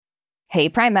Hey,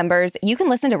 Prime members, you can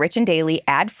listen to Rich and Daily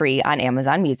ad-free on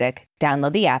Amazon Music.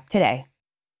 Download the app today.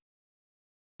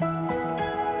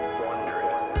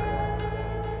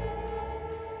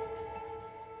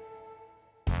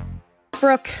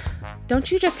 Brooke, don't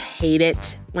you just hate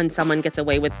it when someone gets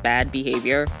away with bad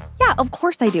behavior? Yeah, of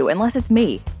course I do, unless it's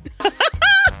me.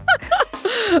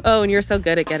 Oh, and you're so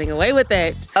good at getting away with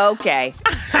it. Okay.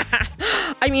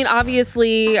 I mean,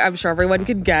 obviously, I'm sure everyone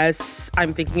can guess.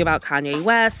 I'm thinking about Kanye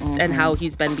West and how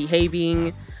he's been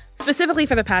behaving, specifically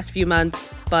for the past few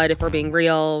months, but if we're being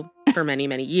real, for many,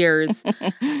 many years.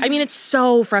 I mean, it's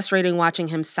so frustrating watching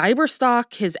him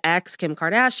cyberstalk his ex, Kim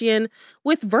Kardashian,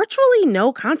 with virtually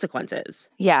no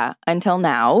consequences. Yeah, until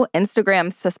now,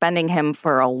 Instagram's suspending him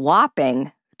for a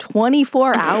whopping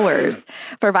 24 hours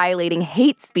for violating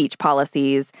hate speech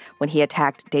policies when he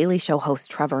attacked Daily Show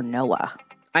host Trevor Noah.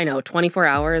 I know, 24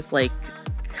 hours, like,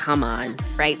 come on.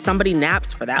 Right. Somebody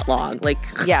naps for that long. Like,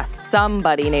 yes,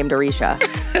 somebody named Arisha.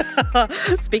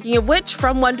 Speaking of which,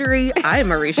 from Wondery, I'm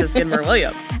Arisha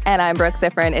Skidmore-Williams. And I'm Brooke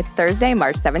Ziffrin. It's Thursday,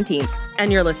 March 17th.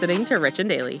 And you're listening to Rich and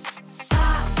Daily.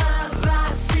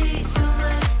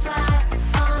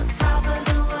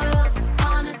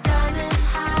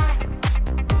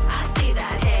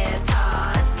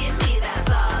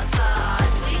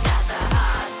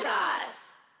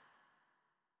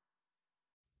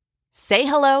 Say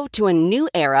hello to a new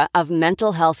era of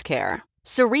mental health care.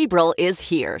 Cerebral is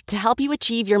here to help you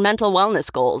achieve your mental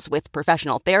wellness goals with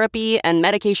professional therapy and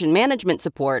medication management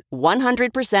support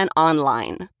 100%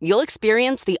 online. You'll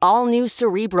experience the all-new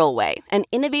Cerebral Way, an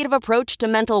innovative approach to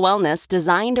mental wellness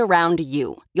designed around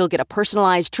you. You'll get a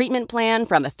personalized treatment plan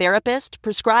from a therapist,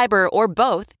 prescriber, or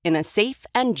both in a safe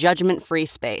and judgment-free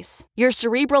space. Your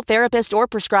Cerebral therapist or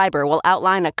prescriber will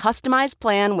outline a customized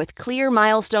plan with clear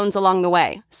milestones along the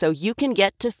way, so you can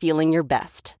get to feeling your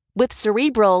best. With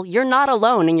Cerebral, you're not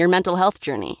alone in your mental health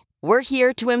journey. We're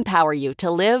here to empower you to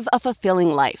live a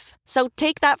fulfilling life. So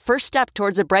take that first step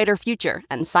towards a brighter future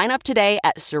and sign up today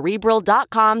at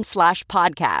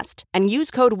Cerebral.com/podcast and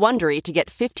use code WONDERY to get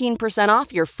 15%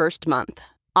 off your first month.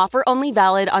 Offer only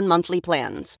valid on monthly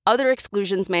plans. Other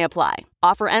exclusions may apply.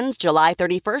 Offer ends July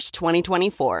 31st,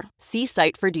 2024. See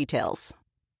site for details.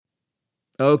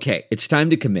 Okay, it's time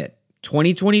to commit.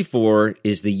 2024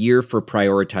 is the year for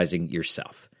prioritizing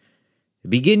yourself.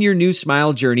 Begin your new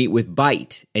smile journey with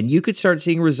Byte, and you could start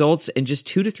seeing results in just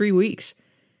 2 to 3 weeks.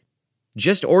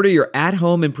 Just order your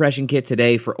at-home impression kit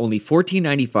today for only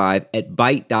 $14.95 at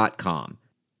Byte.com.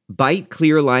 Byte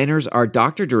clear liners are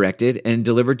doctor-directed and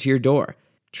delivered to your door.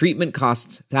 Treatment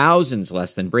costs thousands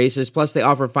less than braces, plus they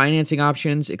offer financing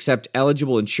options, accept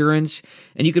eligible insurance,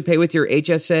 and you could pay with your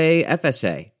HSA,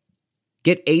 FSA.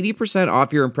 Get 80%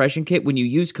 off your impression kit when you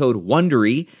use code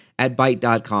WONDERY at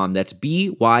Byte.com. That's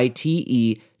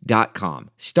BYTE.com.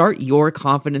 Start your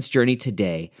confidence journey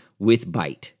today with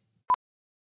Byte.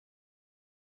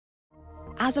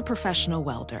 As a professional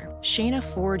welder, Shayna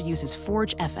Ford uses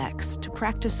Forge FX to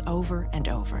practice over and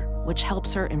over, which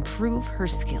helps her improve her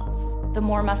skills. The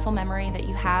more muscle memory that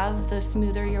you have, the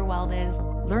smoother your weld is.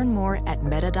 Learn more at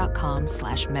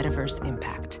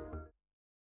meta.com/metaverseimpact.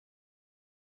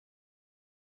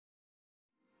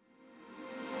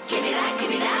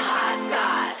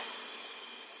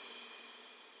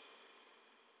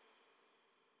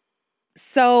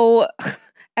 So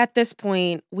at this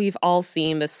point, we've all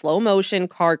seen the slow motion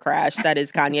car crash that is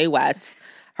Kanye West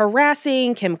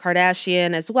harassing Kim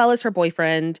Kardashian as well as her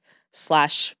boyfriend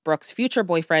 / Brooke's future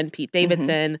boyfriend, Pete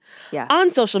Davidson,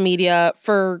 on social media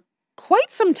for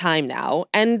quite some time now.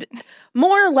 And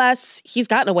more or less, he's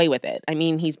gotten away with it. I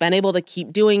mean, he's been able to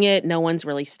keep doing it. No one's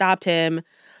really stopped him.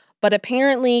 But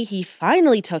apparently he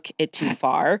finally took it too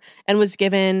far and was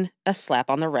given a slap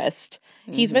on the wrist.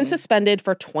 He's been suspended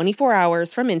for 24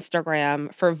 hours from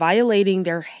Instagram for violating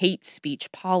their hate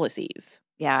speech policies.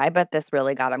 Yeah, I bet this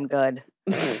really got him good.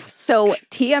 So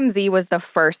TMZ was the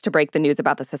first to break the news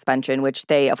about the suspension, which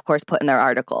they, of course, put in their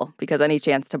article because any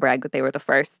chance to brag that they were the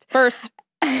first.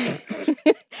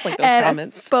 Like and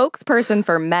comments. A spokesperson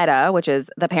for Meta, which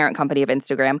is the parent company of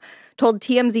Instagram, told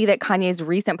TMZ that Kanye's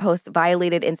recent posts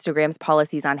violated Instagram's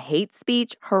policies on hate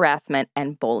speech, harassment,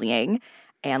 and bullying.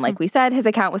 And like we said, his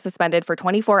account was suspended for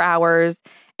 24 hours.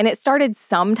 And it started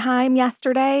sometime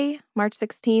yesterday, March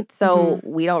 16th. So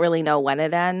we don't really know when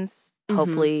it ends.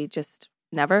 Hopefully just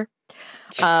never.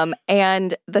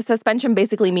 And the suspension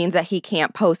basically means that he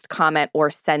can't post, comment, or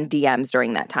send DMs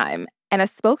during that time. And a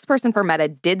spokesperson for Meta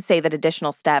did say that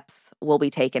additional steps will be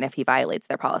taken if he violates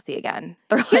their policy again.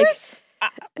 They're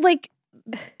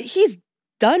he's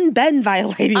been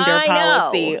violating their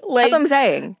policy. Know. That's what I'm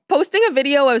saying. Posting a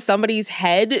video of somebody's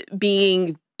head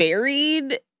being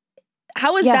buried,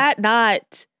 How is that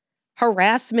not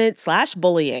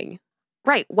harassment/bullying?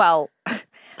 Right. Well,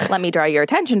 let me draw your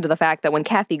attention to the fact that when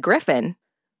Kathy Griffin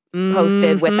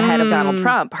posted with the head of Donald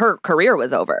Trump, her career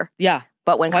was over. Yeah.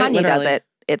 But when Quite Kanye literally. does it,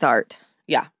 it's art.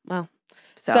 Yeah. Well,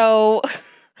 so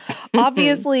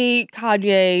obviously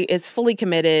Kanye is fully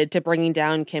committed to bringing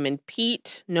down Kim and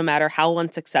Pete, no matter how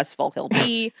unsuccessful he'll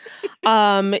be.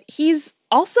 He's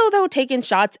also, though, taken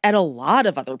shots at a lot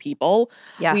of other people.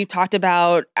 Yeah. We've talked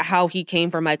about how he came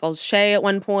for Michael Shea at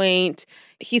one point.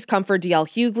 He's come for D.L.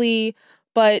 Hughley.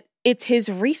 But it's his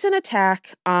recent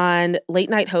attack on late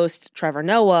night host Trevor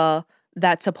Noah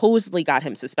that supposedly got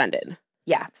him suspended.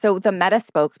 Yeah. So the Meta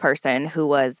spokesperson, who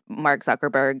was Mark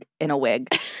Zuckerberg in a wig,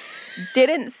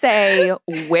 didn't say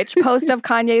which post of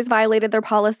Kanye's violated their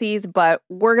policies, but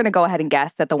we're going to go ahead and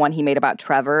guess that the one he made about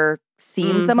Trevor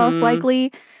seems the most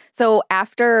likely. So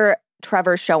after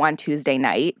Trevor's show on Tuesday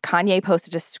night, Kanye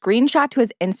posted a screenshot to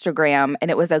his Instagram,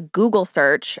 and it was a Google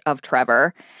search of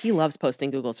Trevor. He loves posting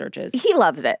Google searches. He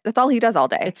loves it. That's all he does all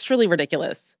day. It's truly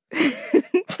ridiculous.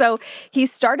 So he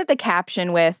started the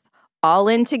caption with, "All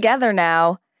in together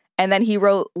now." And then he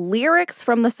wrote lyrics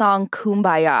from the song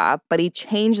Kumbaya, but he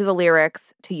changed the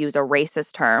lyrics to use a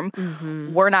racist term.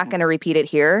 We're not going to repeat it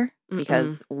here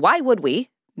because why would we?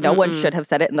 No one should have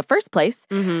said it in the first place.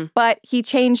 But he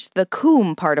changed the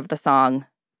 "kum" part of the song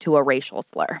to a racial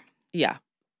slur. Yeah.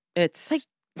 It's like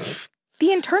the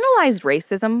internalized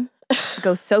racism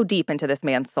goes so deep into this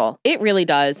man's soul. It really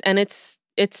does. And it's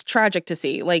tragic to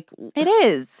see. Like, it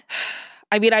is.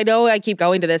 I mean, I know I keep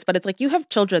going to this, but it's like you have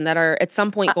children that are at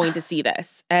some point going to see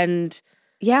this. And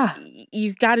yeah,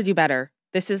 you got to do better.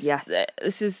 This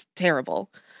is terrible.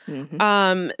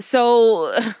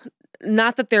 So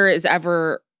not that there is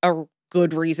ever a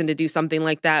good reason to do something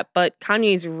like that, but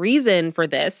Kanye's reason for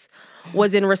this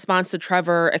was in response to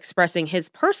Trevor expressing his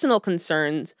personal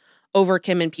concerns over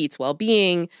Kim and Pete's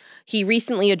well-being. He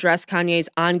recently addressed Kanye's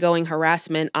ongoing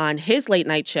harassment on his late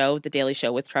night show, The Daily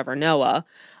Show with Trevor Noah.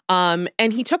 And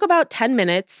he took about 10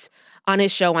 minutes on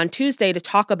his show on Tuesday to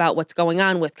talk about what's going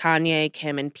on with Kanye,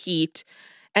 Kim, and Pete.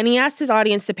 And he asked his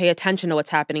audience to pay attention to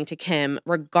what's happening to Kim,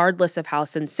 regardless of how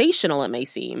sensational it may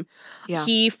seem. Yeah.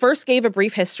 He first gave a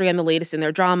brief history on the latest in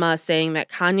their drama, saying that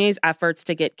Kanye's efforts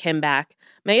to get Kim back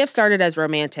may have started as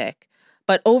romantic.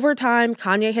 But over time,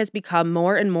 Kanye has become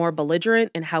more and more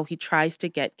belligerent in how he tries to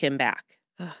get Kim back.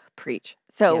 Ugh, preach.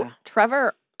 So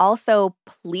Trevor also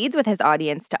pleads with his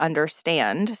audience to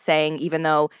understand, saying even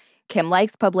though Kim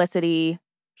likes publicity,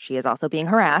 she is also being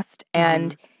harassed.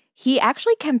 And he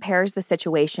actually compares the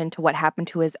situation to what happened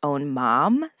to his own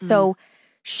mom. So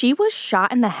she was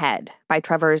shot in the head by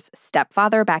Trevor's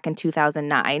stepfather back in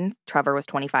 2009. Trevor was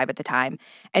 25 at the time.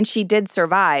 And she did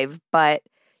survive. But,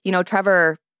 you know,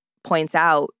 Trevor points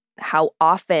out how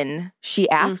often she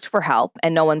asked for help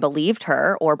and no one believed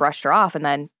her or brushed her off. And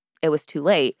then it was too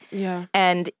late. Yeah.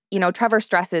 And, you know, Trevor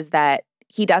stresses that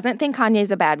he doesn't think Kanye's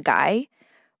a bad guy,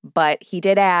 but he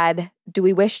did add, "Do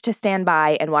we wish to stand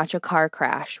by and watch a car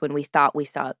crash when we thought we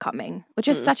saw it coming?" Which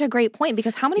is such a great point,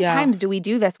 because how many times do we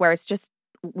do this where it's just,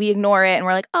 we ignore it and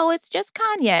we're like, oh, it's just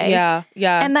Kanye. Yeah,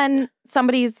 yeah. And then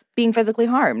somebody's being physically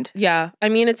harmed. Yeah. I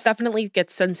mean, it's definitely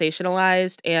gets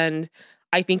sensationalized, and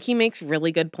I think he makes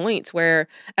really good points where,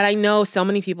 and I know so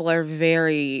many people are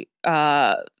very,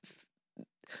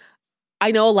 I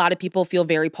know a lot of people feel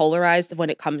very polarized when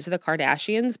it comes to the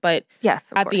Kardashians, but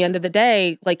yes, at the end of the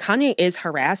day, like, Kanye is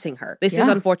harassing her. This is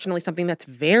unfortunately something that's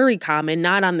very common,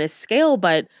 not on this scale,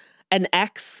 but an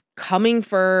ex coming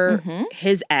for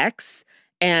his ex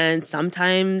and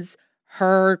sometimes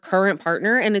her current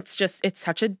partner. And it's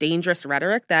such a dangerous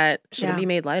rhetoric that shouldn't be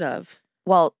made light of.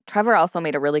 Well, Trevor also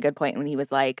made a really good point when he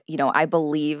was like, you know, I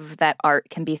believe that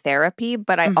art can be therapy,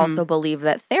 but I also believe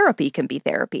that therapy can be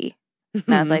therapy.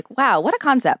 And I was like, wow, what a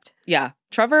concept. Yeah.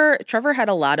 Trevor had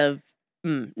a lot of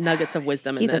nuggets of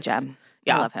wisdom in this. He's a gem.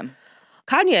 Yeah. I love him.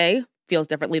 Kanye feels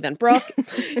differently than Brooke.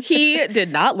 He did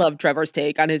not love Trevor's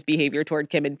take on his behavior toward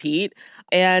Kim and Pete.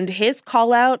 And his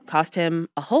call out cost him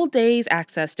a whole day's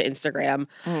access to Instagram.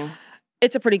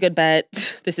 It's a pretty good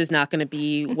bet this is not going to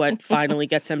be what finally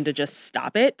gets him to just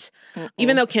stop it.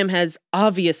 Even though Kim has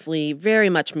obviously very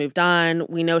much moved on,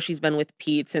 we know she's been with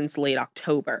Pete since late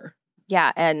October.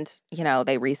 Yeah, and, you know,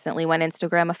 they recently went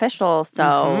Instagram official,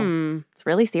 so it's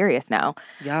really serious now.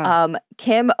 Yeah.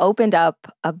 Kim opened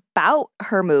up about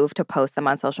her move to post them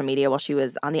on social media while she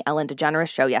was on the Ellen DeGeneres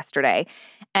show yesterday.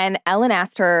 And Ellen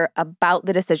asked her about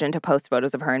the decision to post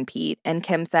photos of her and Pete, and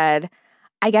Kim said,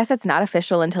 "I guess it's not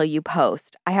official until you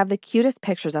post. I have the cutest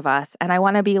pictures of us, and I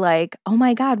want to be like, oh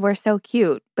my God, we're so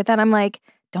cute. But then I'm like,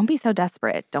 don't be so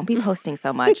desperate. Don't be posting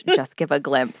so much. Just give a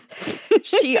glimpse.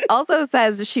 She also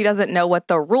says she doesn't know what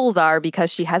the rules are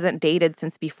because she hasn't dated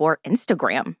since before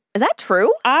Instagram. Is that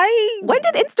true? When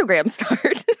did Instagram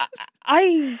start?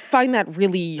 I find that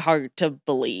really hard to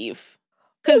believe.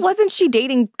 Well, wasn't she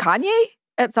dating Kanye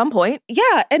at some point?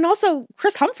 Yeah, and also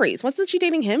Chris Humphries. Wasn't she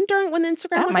dating him when Instagram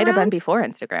was around? That might have been before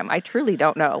Instagram. I truly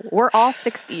don't know. We're all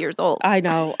 60 years old. I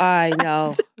know.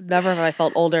 Never have I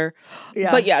felt older.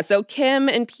 Yeah. But yeah, so Kim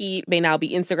and Pete may now be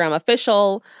Instagram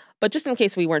official, but just in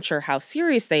case we weren't sure how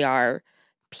serious they are,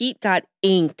 Pete got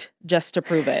inked just to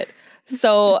prove it.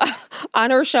 So on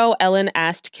her show, Ellen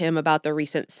asked Kim about the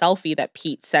recent selfie that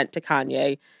Pete sent to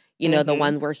Kanye. You know, the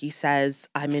one where he says,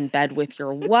 I'm in bed with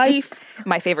your wife.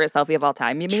 My favorite selfie of all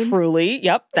time, you mean? Truly.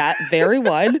 Yep, that very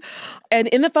one. And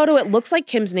in the photo, it looks like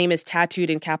Kim's name is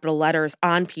tattooed in capital letters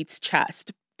on Pete's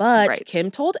chest. But Kim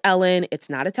told Ellen it's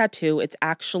not a tattoo. It's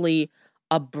actually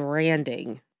a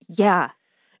branding. Yeah.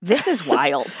 This is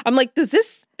wild. I'm like, does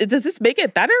this make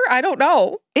it better? I don't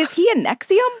know. Is he a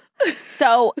Nexium?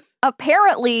 So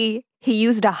apparently he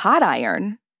used a hot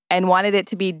iron and wanted it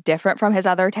to be different from his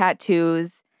other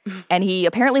tattoos. And he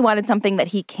apparently wanted something that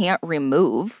he can't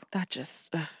remove.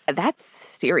 That's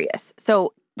serious.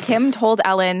 So Kim told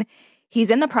Ellen he's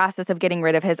in the process of getting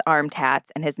rid of his arm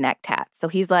tats and his neck tats. So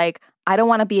he's like, I don't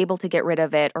want to be able to get rid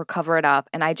of it or cover it up.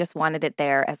 And I just wanted it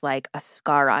there as like a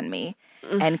scar on me.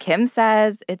 And Kim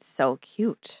says it's so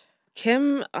cute.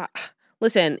 Kim,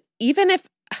 listen, even if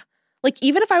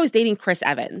I was dating Chris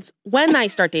Evans, when I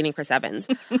start dating Chris Evans,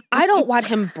 I don't want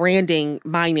him branding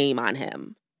my name on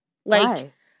him.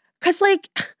 Why? Because,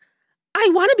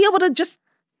 I want to be able to just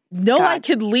know I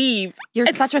could leave. You're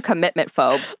such a commitment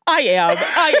phobe. I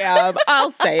am.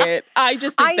 I'll say it. I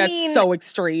just think that's so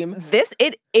extreme.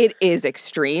 It is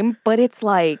extreme, but it's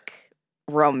like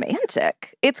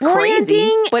romantic. It's Branding,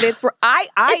 crazy, but it's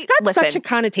got such a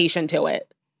connotation to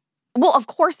it. Well, of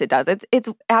course it does. It's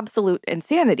absolute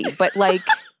insanity, but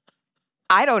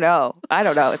I don't know.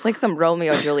 It's like some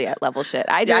Romeo and Juliet level shit.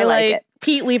 I like it.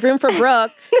 Pete, leave room for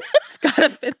Brooke. It's got to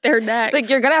fit their neck.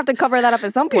 You're going to have to cover that up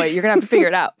at some point. You're going to have to figure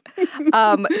it out.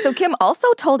 So Kim also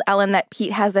told Ellen that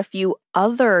Pete has a few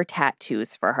other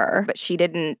tattoos for her, but she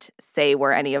didn't say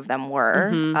where any of them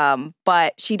were.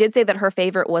 But she did say that her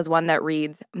favorite was one that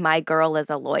reads, "My girl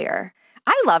is a lawyer."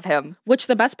 I love him. Which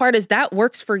the best part is that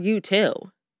works for you too.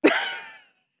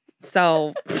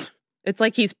 So it's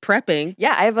like he's prepping.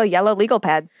 Yeah, I have a yellow legal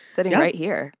pad sitting right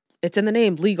here. It's in the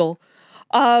name, legal.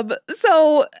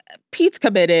 So Pete's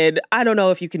committed. I don't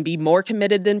know if you can be more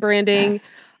committed than branding.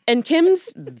 And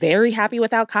Kim's very happy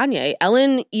without Kanye.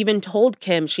 Ellen even told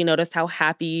Kim she noticed how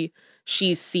happy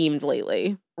she's seemed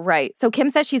lately. Right. So Kim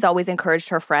says she's always encouraged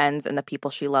her friends and the people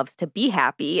she loves to be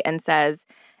happy and says,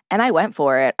 and I went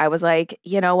for it. I was like,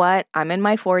 you know what? I'm in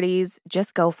my 40s.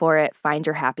 Just go for it. Find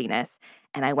your happiness.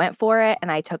 And I went for it, and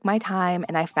I took my time,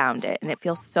 and I found it. And it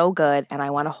feels so good, and I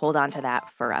want to hold on to that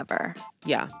forever.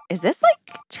 Yeah. Is this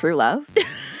like true love?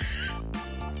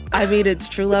 I mean, it's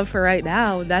true love for right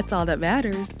now. That's all that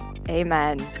matters.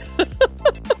 Amen.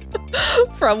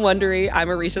 From Wondery, I'm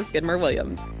Arisha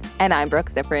Skidmore-Williams. And I'm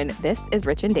Brooke Zifrin. This is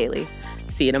Rich and Daily.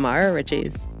 See you tomorrow,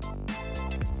 Richies.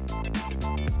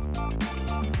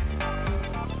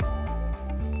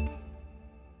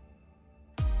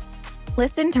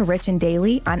 Listen to Rich and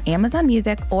Daily on Amazon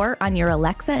Music or on your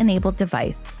Alexa-enabled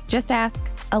device. Just ask,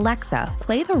 Alexa,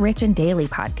 play the Rich and Daily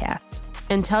podcast.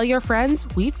 And tell your friends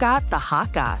we've got the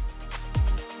hot goss.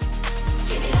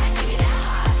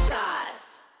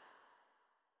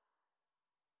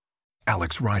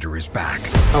 Alex Rider is back.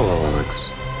 Hello,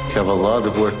 Alex. You have a lot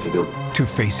of work to do. To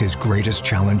face his greatest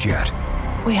challenge yet.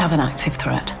 We have an active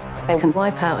threat. They can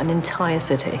wipe out an entire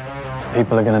city.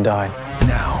 People are going to die.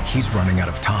 Now he's running out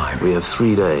of time. We have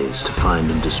 3 days to find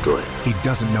and destroy it. He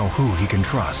doesn't know who he can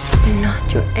trust. We're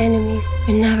not your enemies.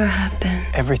 We never have been.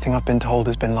 Everything I've been told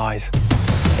has been lies.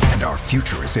 And our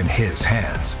future is in his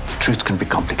hands. The truth can be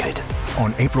complicated.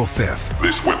 On April 5th,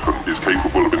 this weapon is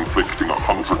capable of inflicting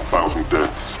 100,000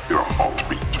 deaths in a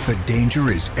heartbeat. The danger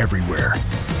is everywhere.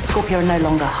 Scorpio are no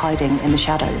longer hiding in the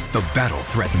shadows. The battle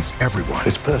threatens everyone.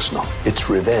 It's personal. It's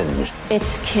revenge.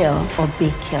 It's kill or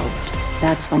be killed.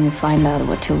 That's when you find out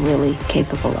what you're really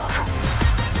capable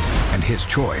of. And his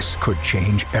choice could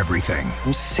change everything.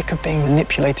 I'm sick of being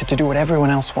manipulated to do what everyone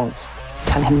else wants.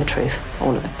 Tell him the truth,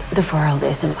 all of it. The world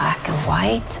isn't black and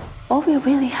white. All we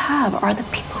really have are the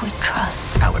people we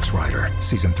trust. Alex Rider,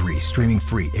 Season 3, streaming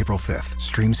free April 5th.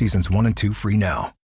 Stream Seasons 1 and 2 free now.